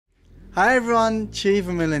Hi everyone, Thierry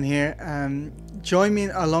Vermeulen here. Join me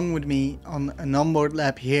along with me on an onboard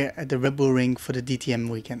lap here at the Red Bull Ring for the DTM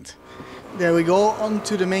weekend. There we go,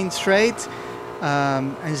 onto the main straight.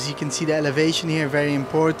 As you can see, the elevation here, very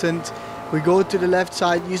important. We go to the left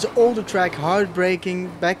side, use all the track, hard braking,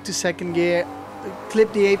 back to second gear,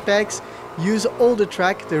 clip the apex, use all the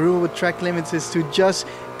track. The rule with track limits is to just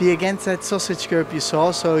be against that sausage curb you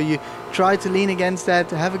saw. So you try to lean against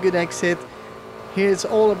that, have a good exit. Here it's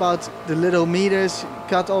all about the little meters,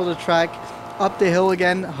 cut all the track, up the hill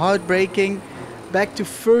again, hard braking, back to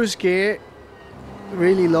first gear,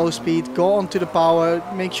 really low speed, go onto the power,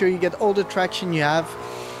 make sure you get all the traction you have.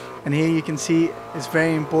 And here you can see it's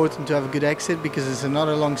very important to have a good exit because it's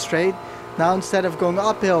another long straight. Now instead of going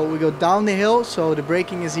uphill, we go down the hill, so the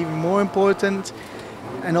braking is even more important.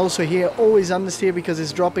 And also here, always understeer because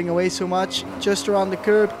it's dropping away so much. Just around the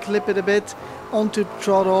curb, clip it a bit, onto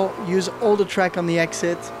throttle, use all the track on the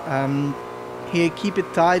exit. Here, keep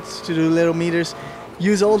it tight to the little meters.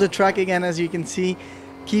 Use all the track again, as you can see.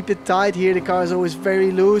 Keep it tight here, the car is always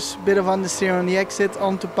very loose. Bit of understeer on the exit,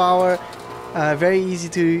 onto power. Very easy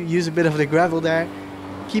to use a bit of the gravel there.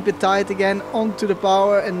 Keep it tight again, onto the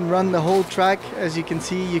power and run the whole track. As you can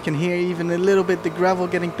see, you can hear even a little bit the gravel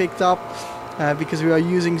getting picked up because we are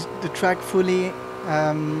using the track fully.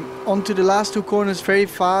 Onto the last two corners very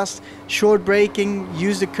fast, short braking,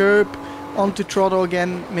 use the curb, onto throttle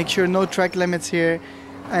again, make sure no track limits here.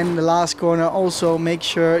 And the last corner also make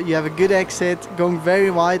sure you have a good exit, going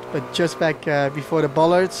very wide but just back before the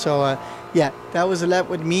bollard. So yeah, that was a lap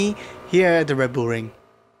with me here at the Red Bull Ring.